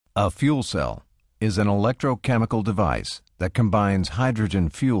A fuel cell is an electrochemical device that combines hydrogen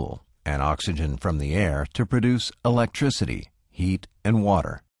fuel and oxygen from the air to produce electricity, heat, and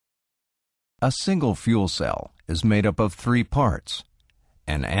water. A single fuel cell is made up of three parts: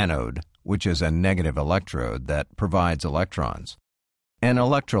 an anode, which is a negative electrode that provides electrons, an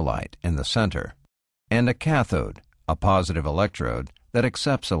electrolyte in the center, and a cathode, a positive electrode that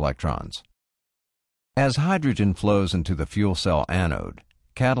accepts electrons. As hydrogen flows into the fuel cell anode,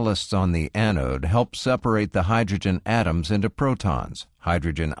 catalysts on the anode help separate the hydrogen atoms into protons,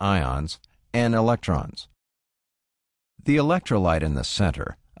 hydrogen ions, and electrons. The electrolyte in the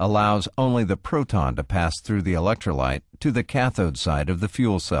center allows only the proton to pass through the electrolyte to the cathode side of the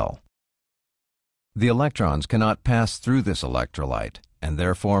fuel cell. The electrons cannot pass through this electrolyte and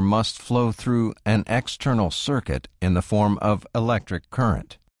therefore must flow through an external circuit in the form of electric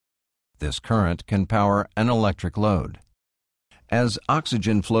current. This current can power an electric load. As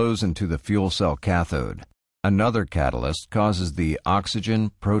oxygen flows into the fuel cell cathode, another catalyst causes the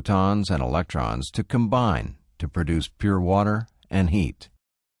oxygen, protons, and electrons to combine to produce pure water and heat.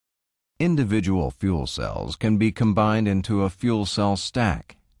 Individual fuel cells can be combined into a fuel cell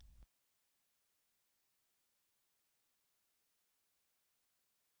stack